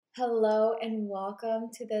Hello and welcome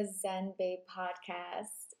to the Zen Babe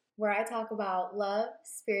podcast, where I talk about love,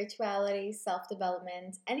 spirituality, self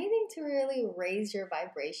development, anything to really raise your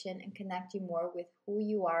vibration and connect you more with who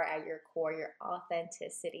you are at your core, your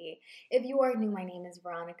authenticity. If you are new, my name is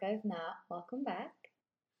Veronica. If not, welcome back.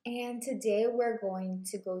 And today we're going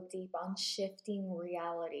to go deep on shifting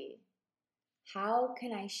reality. How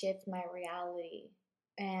can I shift my reality?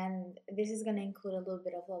 And this is going to include a little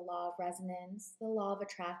bit of the law of resonance, the law of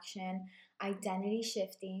attraction, identity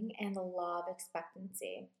shifting, and the law of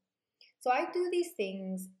expectancy. So I do these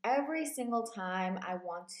things every single time I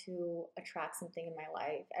want to attract something in my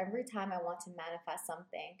life, every time I want to manifest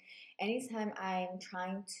something, anytime I'm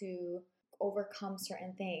trying to overcome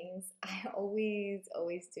certain things. I always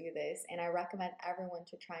do this, and I recommend everyone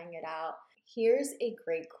to trying it out. Here's a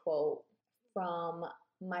great quote from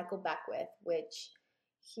Michael Beckwith, which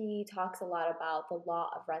he talks a lot about the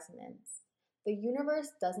law of resonance. The universe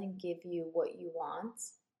doesn't give you what you want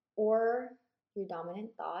or your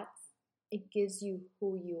dominant thoughts, it gives you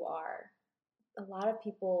who you are. A lot of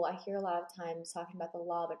people, I hear a lot of times talking about the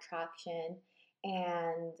law of attraction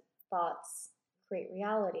and thoughts create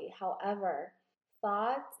reality. However,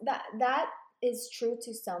 thoughts that is true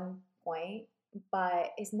to some point,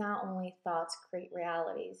 but it's not only thoughts create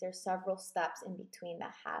realities. There's several steps in between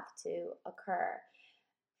that have to occur.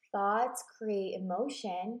 Thoughts create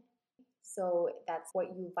emotion, so that's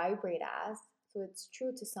what you vibrate as. So it's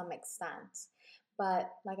true to some extent. But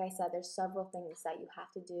like I said, there's several things that you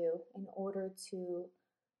have to do in order to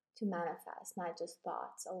manifest, not just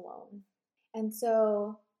thoughts alone. And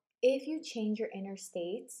so if you change your inner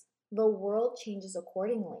states, the world changes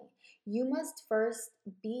accordingly. You must first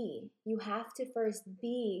you have to first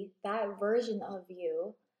be that version of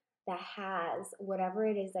you that has whatever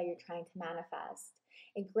it is that you're trying to manifest.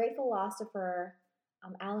 A great philosopher,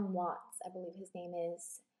 Alan Watts, I believe his name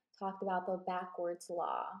is, talked about the backwards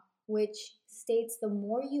law, which states the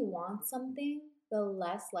more you want something, the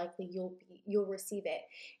less likely you'll receive it.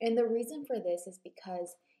 And the reason for this is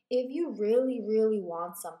because if you really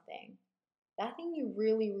want something, that thing you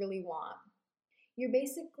really want, you're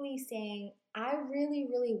basically saying, I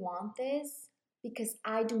really want this because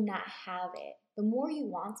I do not have it. The more you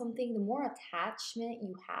want something, the more attachment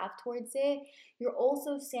you have towards it, you're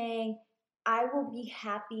also saying, I will be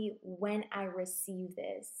happy when I receive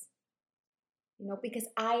this, because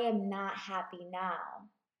I am not happy now.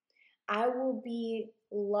 I will be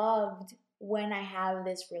loved when I have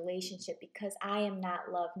this relationship because I am not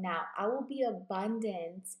loved now. I will be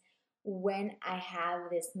abundant when I have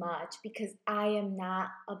this much because I am not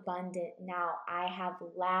abundant now. I have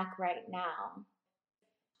lack right now.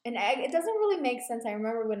 And it doesn't really make sense. I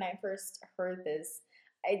remember when I first heard this,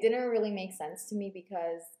 it didn't really make sense to me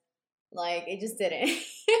because it just didn't.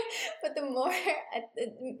 But the more,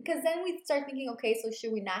 because then we start thinking, okay, so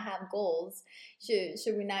should we not have goals?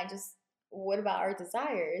 Should we not just, what about our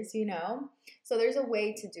desires, So there's a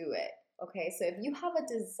way to do it. Okay, so if you have a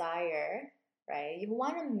desire, right, you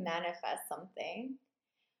want to manifest something,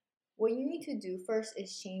 what you need to do first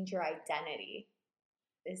is change your identity,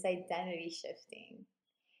 this identity shifting.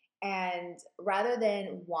 And rather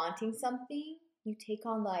than wanting something, you take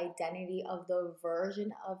on the identity of the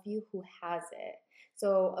version of you who has it.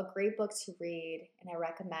 So, a great book to read, and I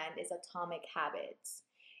recommend, is Atomic Habits.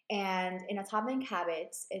 And in Atomic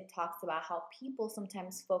Habits, it talks about how people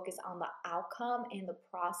sometimes focus on the outcome and the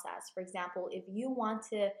process. For example, if you want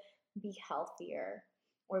to be healthier,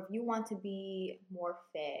 or if you want to be more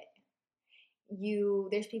fit,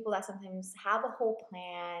 there's people that sometimes have a whole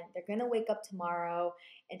plan. They're gonna wake up tomorrow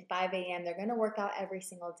at 5 a.m. They're gonna work out every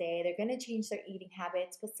single day. They're gonna change their eating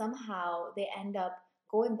habits, but somehow they end up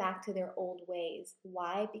going back to their old ways.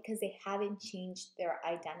 Why? Because they haven't changed their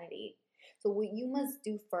identity. So what you must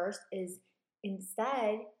do first is,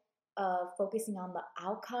 instead of focusing on the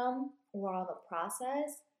outcome or on the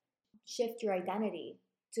process, shift your identity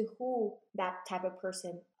to who that type of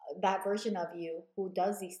person, that version of you who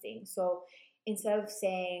does these things. So instead of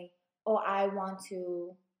saying, oh, I want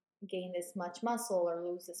to gain this much muscle or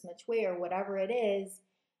lose this much weight or whatever it is,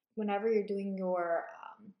 whenever you're doing your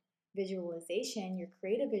visualization, your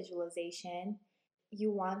creative visualization,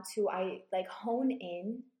 you want to hone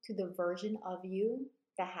in to the version of you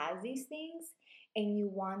that has these things, and you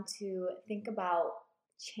want to think about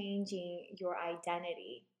changing your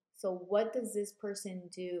identity. So what does this person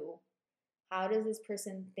do? How does this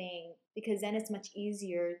person think? Because then it's much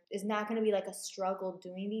easier. It's not going to be like a struggle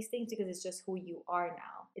doing these things because it's just who you are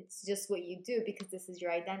now. It's just what you do because this is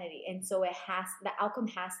your identity. And so the outcome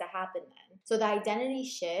has to happen then. So the identity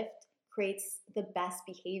shift creates the best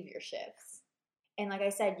behavior shifts. And like I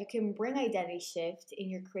said, you can bring identity shift in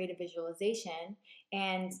your creative visualization.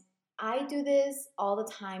 And I do this all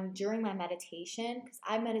the time during my meditation because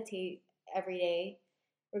I meditate every day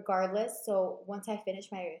regardless. So once I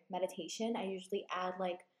finish my meditation, I usually add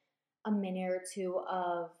like a minute or two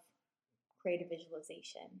of creative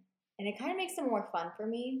visualization. And it kind of makes it more fun for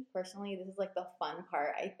me. Personally, this is like the fun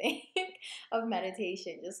part, I think, of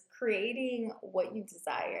meditation, just creating what you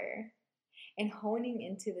desire and honing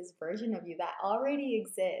into this version of you that already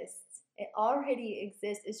exists. It already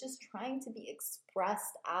exists. It's just trying to be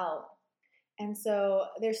expressed out. And so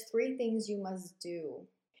there's three things you must do.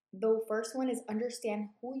 The first one is understand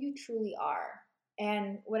who you truly are.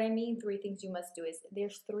 And what I mean, three things you must do is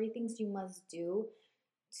there's three things you must do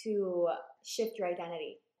to shift your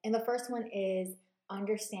identity. And the first one is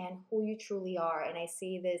understand who you truly are. And I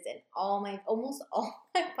say this in almost all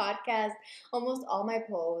my podcasts, almost all my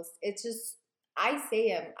posts. It's just, I say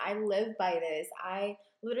them. I live by this. I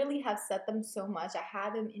literally have said them so much. I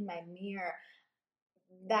have them in my mirror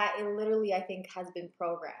that it literally, I think, has been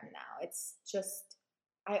programmed now. It's just,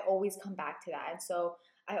 I always come back to that. And so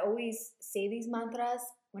I always say these mantras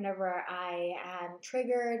whenever I am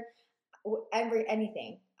triggered,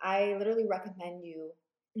 anything. I literally recommend you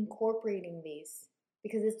incorporating these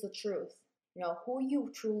because it's the truth. You know, who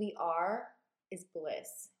you truly are is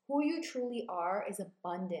bliss. Who you truly are is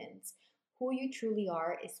abundance. Who you truly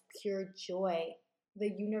are is pure joy. The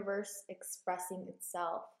universe expressing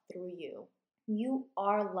itself through you. You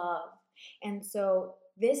are love. And so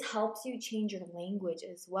this helps you change your language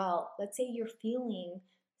as well. Let's say you're feeling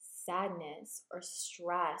sadness or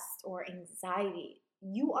stressed or anxiety.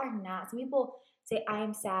 You are not. Some people say, I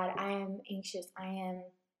am sad, I am anxious, I am.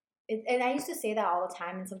 And I used to say that all the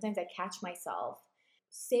time, and sometimes I catch myself.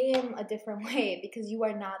 Say them a different way because you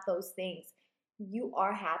are not those things. You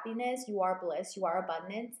are happiness, you are bliss, you are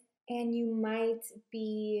abundance, and you might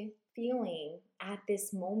be feeling at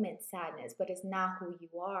this moment sadness, but it's not who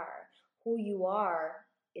you are. Who you are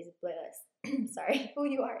is bliss. Sorry, who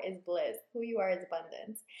you are is bliss. Who you are is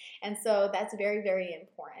abundance. And so that's very, very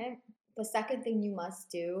important. The second thing you must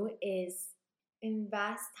do is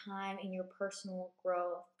invest time in your personal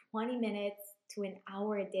growth. 20 minutes to an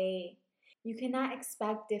hour a day. You cannot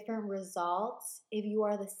expect different results if you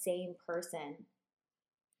are the same person.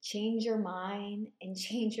 Change your mind and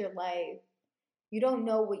change your life. You don't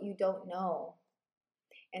know what you don't know.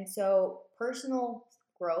 And so, personal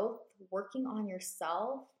growth, working on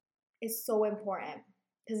yourself, is so important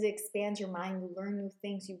because it expands your mind. You learn new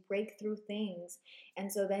things, you break through things.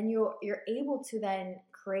 And so then you're able to then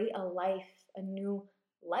create a life, a new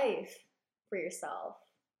life for yourself.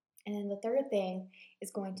 And then the third thing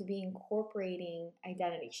is going to be incorporating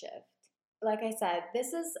identity shift. Like I said,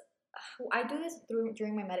 I do this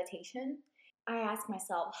during my meditation. I ask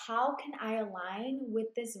myself, how can I align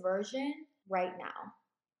with this version right now?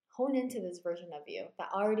 Hone into this version of you that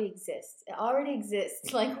already exists. It already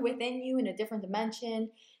exists like within you in a different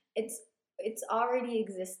dimension. It's already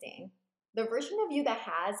existing. The version of you that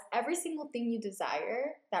has every single thing you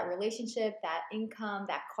desire, that relationship, that income,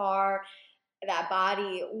 that car, that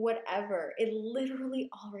body, whatever, it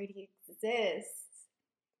literally already exists.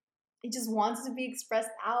 It just wants to be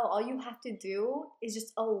expressed out. All you have to do is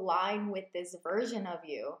just align with this version of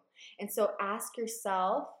you. And so ask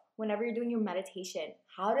yourself whenever you're doing your meditation,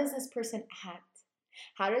 how does this person act?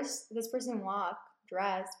 How does this person walk,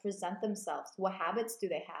 dress, present themselves? What habits do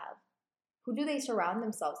they have? Who do they surround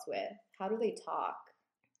themselves with? How do they talk?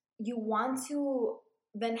 You want to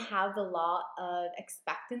then have the law of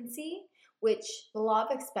expectancy, which the law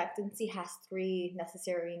of expectancy has three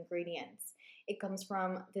necessary ingredients. It comes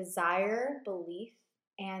from desire, belief,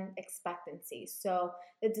 and expectancy. So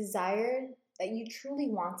the desire that you truly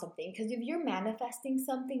want something, because if you're manifesting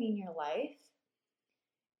something in your life,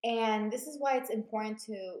 and this is why it's important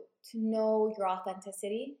to know your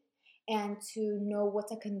authenticity and to know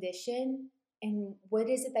what's a condition and what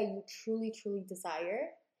is it that you truly, truly desire.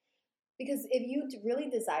 Because if you really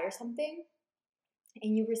desire something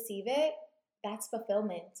and you receive it, that's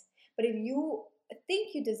fulfillment. But if you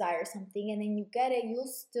think you desire something and then you get it,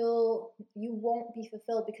 you won't be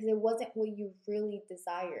fulfilled because it wasn't what you really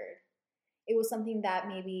desired. It was something that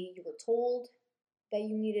maybe you were told that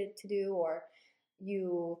you needed to do, or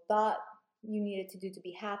you thought you needed to do to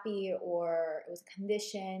be happy, or it was a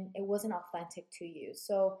condition. It wasn't authentic to you.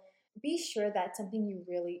 So be sure that's something you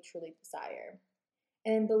really truly desire.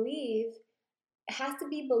 And believe, it has to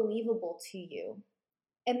be believable to you.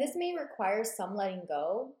 And this may require some letting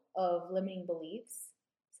go of limiting beliefs,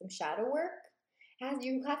 some shadow work, as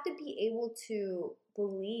you have to be able to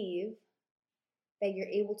believe that you're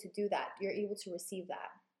able to do that, you're able to receive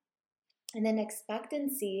that. And then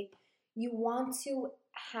expectancy, you want to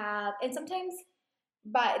have, and sometimes,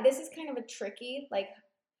 but this is kind of a tricky, like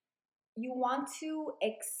you want to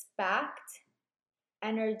expect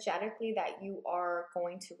energetically that you are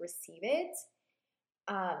going to receive it.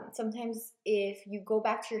 Sometimes if you go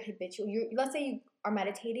back to your habitual, let's say you are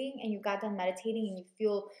meditating and you got done meditating and you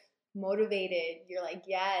feel motivated, you're like,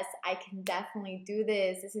 yes, I can definitely do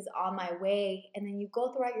this. This is on my way. And then you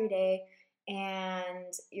go throughout your day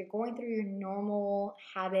and you're going through your normal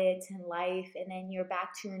habits and life, and then you're back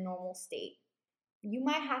to your normal state. You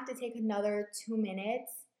might have to take another 2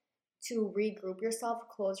 minutes to regroup yourself,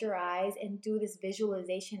 close your eyes, and do this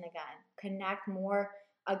visualization again. Connect more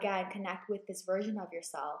again, connect with this version of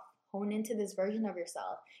yourself. Hone into this version of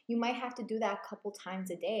yourself. You might have to do that a couple times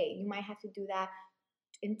a day. You might have to do that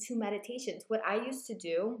in 2 meditations. What I used to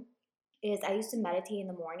do is I used to meditate in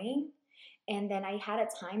the morning, and then I had a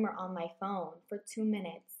timer on my phone for 2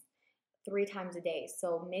 minutes 3 times a day.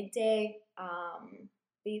 So midday,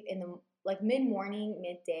 in the like mid morning,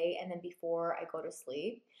 midday, and then before I go to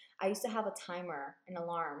sleep. I used to have a timer, an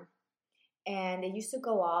alarm, and it used to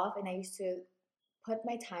go off, and I used to put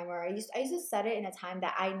my timer. I used to set it in a time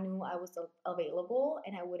that I knew I was available,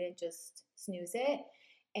 and I wouldn't just snooze it.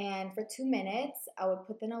 And for 2 minutes, I would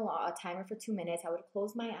put in a timer for 2 minutes. I would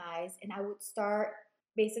close my eyes, and I would start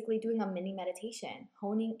basically doing a mini meditation,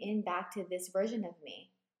 honing in back to this version of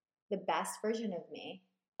me, the best version of me,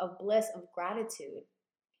 of bliss, of gratitude.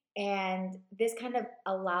 And this kind of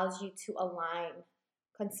allows you to align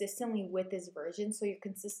consistently with this version. So you're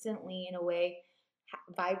consistently, in a way,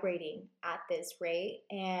 vibrating at this rate,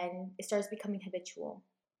 and it starts becoming habitual.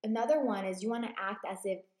 Another one is you want to act as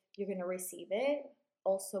if you're going to receive it.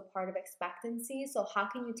 Also part of expectancy. So how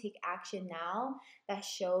can you take action now that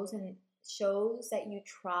shows that you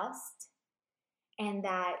trust and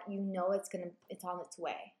that you know it's on its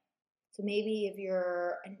way. So maybe if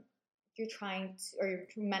you're trying to, or you're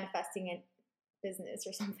manifesting a business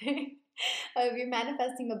or something. If you're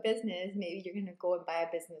manifesting a business, maybe you're gonna go and buy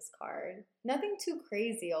a business card. Nothing too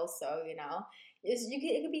crazy, also,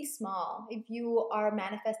 it could be small. If you are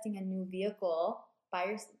manifesting a new vehicle,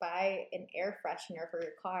 buy an air freshener for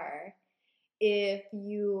your car. If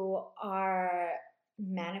you are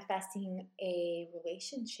manifesting a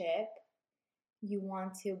relationship, you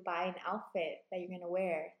want to buy an outfit that you're going to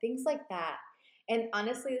wear, things like that. And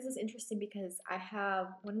honestly, this is interesting because I have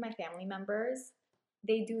one of my family members,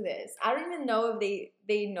 they do this. I don't even know if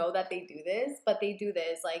they know that they do this, but they do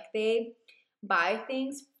this. Like they buy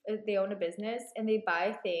things, they own a business, and they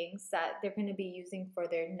buy things that they're going to be using for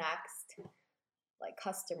their next like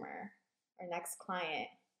customer or next client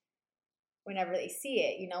whenever they see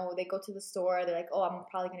it. They go to the store, they're like, oh, I'm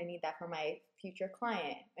probably going to need that for my future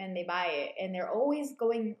client. And they buy it. And they're always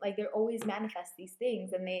manifest these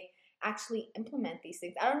things, and they actually implement these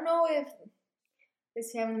things. I don't know if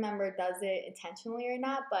this family member does it intentionally or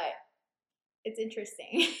not, but it's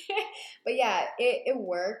interesting. But yeah, it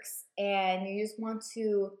works. And you just want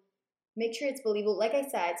to make sure it's believable. Like I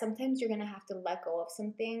said, sometimes you're going to have to let go of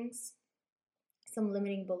some things, some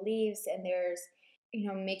limiting beliefs, and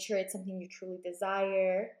make sure it's something you truly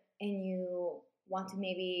desire, and you want to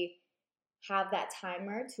maybe have that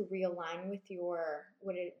timer to realign with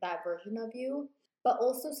that version of you. But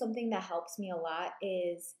also something that helps me a lot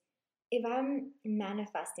is if I'm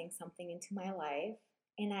manifesting something into my life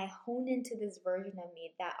and I hone into this version of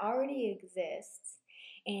me that already exists,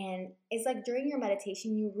 and it's like during your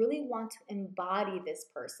meditation, you really want to embody this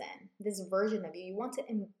person, this version of you. You want to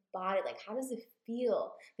embody, like, how does it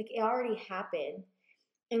feel? Like it already happened.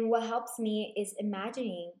 And what helps me is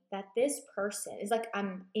imagining that this person is like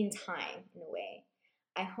I'm in time in a way.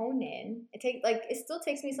 I hone in. It still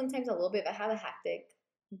takes me sometimes a little bit. If I have a hectic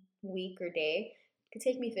week or day, it could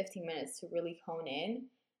take me 15 minutes to really hone in.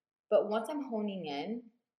 But once I'm honing in,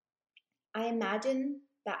 I imagine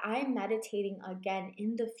that I'm meditating again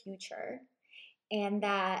in the future, and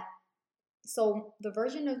that so the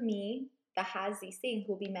version of me that has these things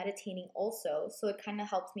will be meditating also. So it kind of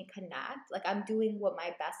helps me connect. Like I'm doing what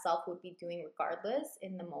my best self would be doing regardless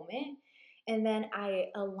in the moment. And then I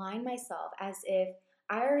align myself as if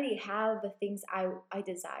I already have the things I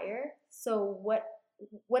desire. So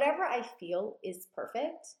whatever I feel is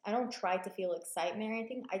perfect. I don't try to feel excitement or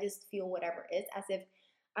anything. I just feel whatever is, as if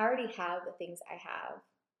I already have the things I have,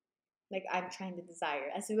 like I'm trying to desire,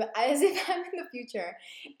 as if I'm in the future.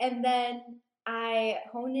 And then I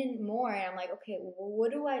hone in more, and I'm like, okay, well,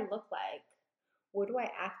 what do I look like? What do I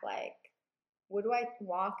act like? What do I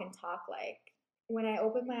walk and talk like? When I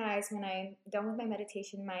open my eyes, when I'm done with my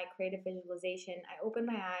meditation, my creative visualization, I open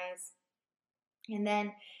my eyes, and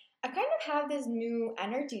then I kind of have this new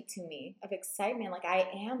energy to me of excitement. Like I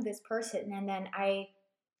am this person. And then I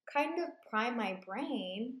kind of prime my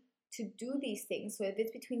brain to do these things. So if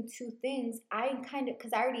it's between two things, I kind of,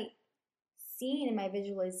 because I already seen in my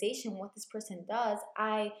visualization what this person does,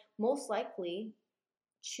 I most likely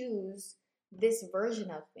choose this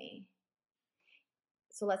version of me.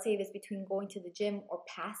 So let's say if it's between going to the gym or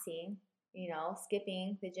passing,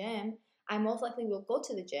 skipping the gym, I most likely will go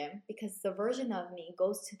to the gym because the version of me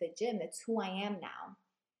goes to the gym. That's who I am now.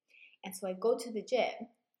 And so I go to the gym.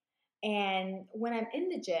 And when I'm in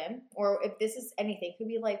the gym, or if this is anything, it could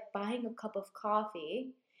be like buying a cup of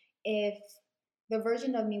coffee. If the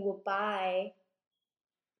version of me will buy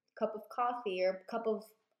a cup of coffee or a cup of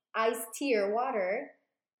iced tea or water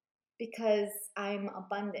because I'm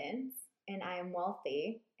abundant and I am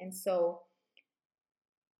wealthy. And so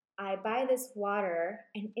I buy this water,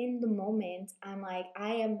 and in the moment, I'm like, I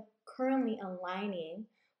am currently aligning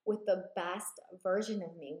with the best version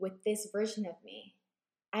of me, with this version of me.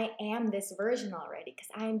 I am this version already because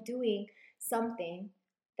I am doing something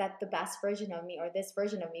that the best version of me or this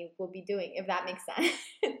version of me will be doing, if that makes sense.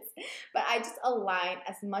 But I just align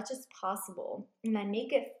as much as possible and I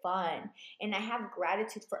make it fun. And I have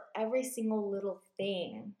gratitude for every single little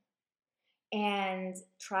thing and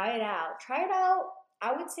try it out. Try it out.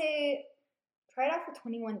 I would say try it out for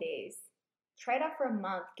 21 days. Try it out for a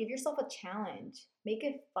month. Give yourself a challenge. Make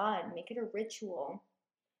it fun. Make it a ritual.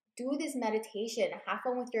 Do this meditation. Have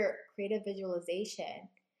fun with your creative visualization.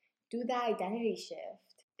 Do that identity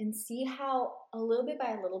shift and see how a little bit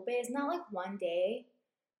by a little bit, it's not like one day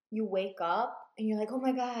you wake up and you're like, oh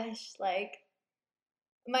my gosh, like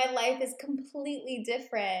my life is completely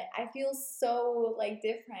different. I feel so like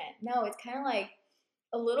different. No, it's kind of like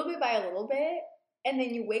a little bit by a little bit. And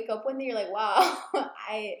then you wake up one day, you're like, wow,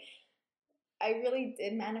 I really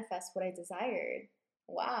did manifest what I desired.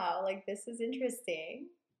 Wow, like this is interesting.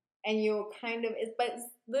 And you kind of, it's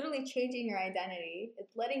literally changing your identity.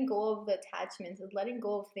 It's letting go of the attachments, it's letting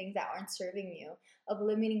go of things that aren't serving you, of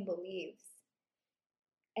limiting beliefs.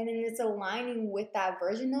 And then it's aligning with that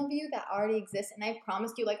version of you that already exists. And I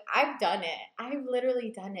promise you, like, I've done it. I've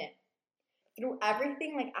literally done it through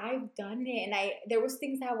everything. Like I've done it, and there was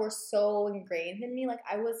things that were so ingrained in me. Like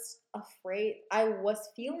I was afraid, I was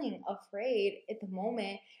feeling afraid at the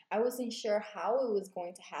moment. I wasn't sure how it was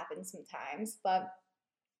going to happen sometimes, but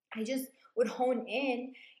I just would hone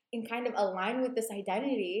in and kind of align with this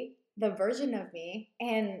identity, the version of me,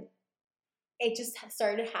 and it just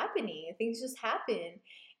started happening. Things just happen.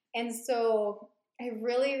 And so I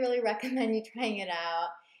really, really recommend you trying it out.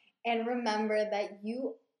 And remember that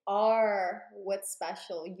you are what's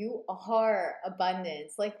special. You are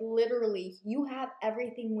abundance. Like literally, you have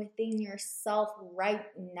everything within yourself right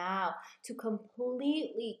now to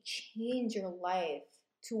completely change your life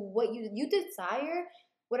to what you desire,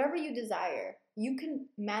 whatever you desire. You can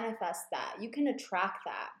manifest that. You can attract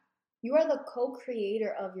that. You are the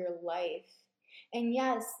co-creator of your life. And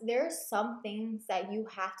yes, there are some things that you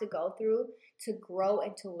have to go through to grow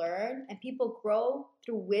and to learn. And people grow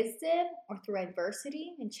through wisdom or through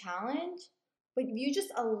adversity and challenge. But if you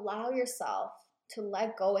just allow yourself to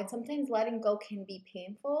let go, and sometimes letting go can be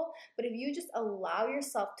painful, but if you just allow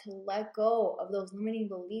yourself to let go of those limiting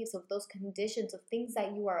beliefs, of those conditions, of things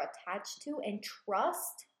that you are attached to, and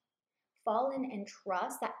trust, fall in and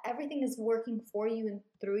trust that everything is working for you and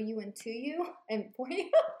through you and to you and for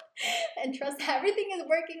you, and trust that everything is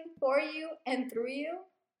working for you and through you,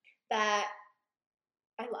 that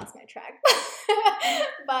I lost my track.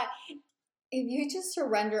 But if you just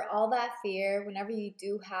surrender all that fear, whenever you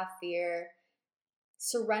do have fear,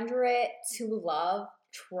 surrender it to love,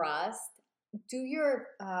 trust, do your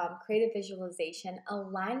creative visualization,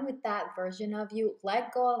 align with that version of you,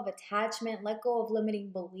 let go of attachment, let go of limiting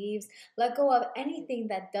beliefs, let go of anything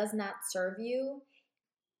that does not serve you.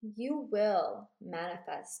 You will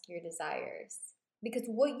manifest your desires because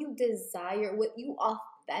what you desire, what you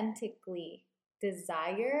authentically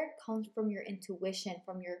desire, comes from your intuition,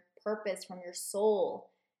 from your purpose, from your soul.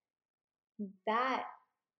 That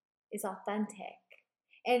is authentic.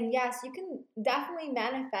 And yes, you can definitely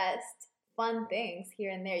manifest fun things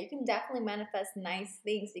here and there. You can definitely manifest nice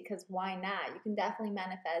things because why not? You can definitely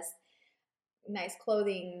manifest nice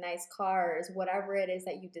clothing, nice cars, whatever it is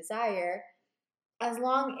that you desire, as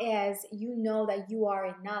long as you know that you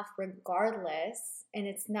are enough regardless, and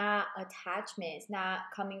it's not attachment, it's not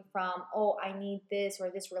coming from, oh, I need this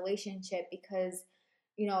or this relationship because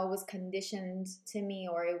it was conditioned to me,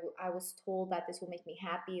 or I was told that this will make me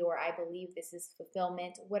happy, or I believe this is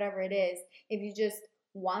fulfillment, whatever it is. If you just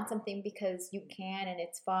want something because you can and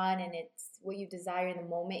it's fun and it's what you desire in the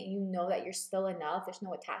moment and you know that you're still enough, there's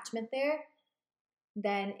no attachment there,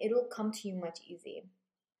 then it'll come to you much easy.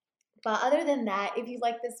 But other than that, if you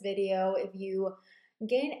like this video, if you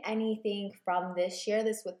gain anything from this, share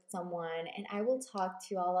this with someone, and I will talk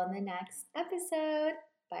to you all on the next episode.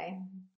 Bye.